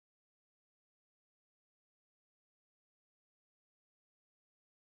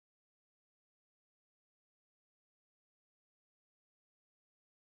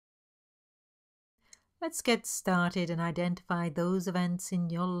Let's get started and identify those events in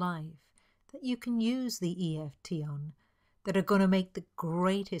your life that you can use the EFT on that are going to make the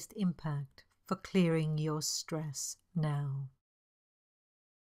greatest impact for clearing your stress now.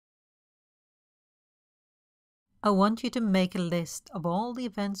 I want you to make a list of all the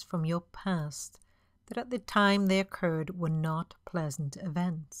events from your past that at the time they occurred were not pleasant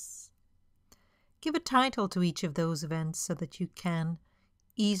events. Give a title to each of those events so that you can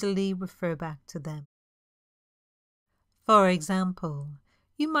easily refer back to them. For example,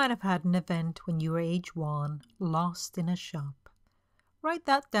 you might have had an event when you were age 1, lost in a shop. Write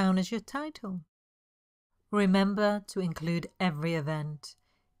that down as your title. Remember to include every event,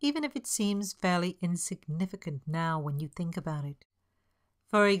 even if it seems fairly insignificant now when you think about it.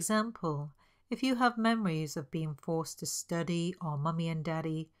 For example, if you have memories of being forced to study or mummy and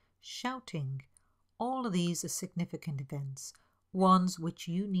daddy shouting, all of these are significant events, ones which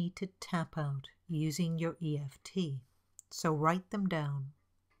you need to tap out using your EFT. So write them down.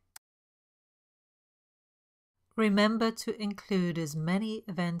 Remember to include as many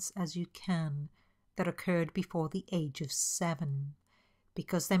events as you can that occurred before the age of 7,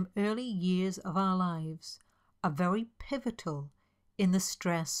 because them early years of our lives are very pivotal in the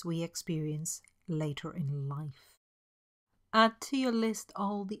stress we experience later in life. Add to your list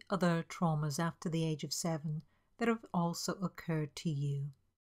all the other traumas after the age of 7 that have also occurred to you.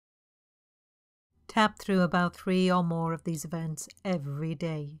 Tap through about 3 or more of these events every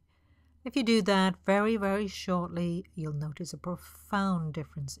day. If you do that very shortly, you'll notice a profound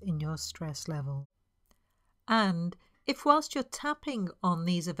difference in your stress level. And if whilst you're tapping on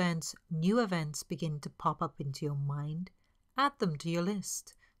these events, new events begin to pop up into your mind, add them to your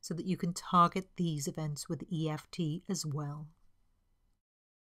list so that you can target these events with EFT as well.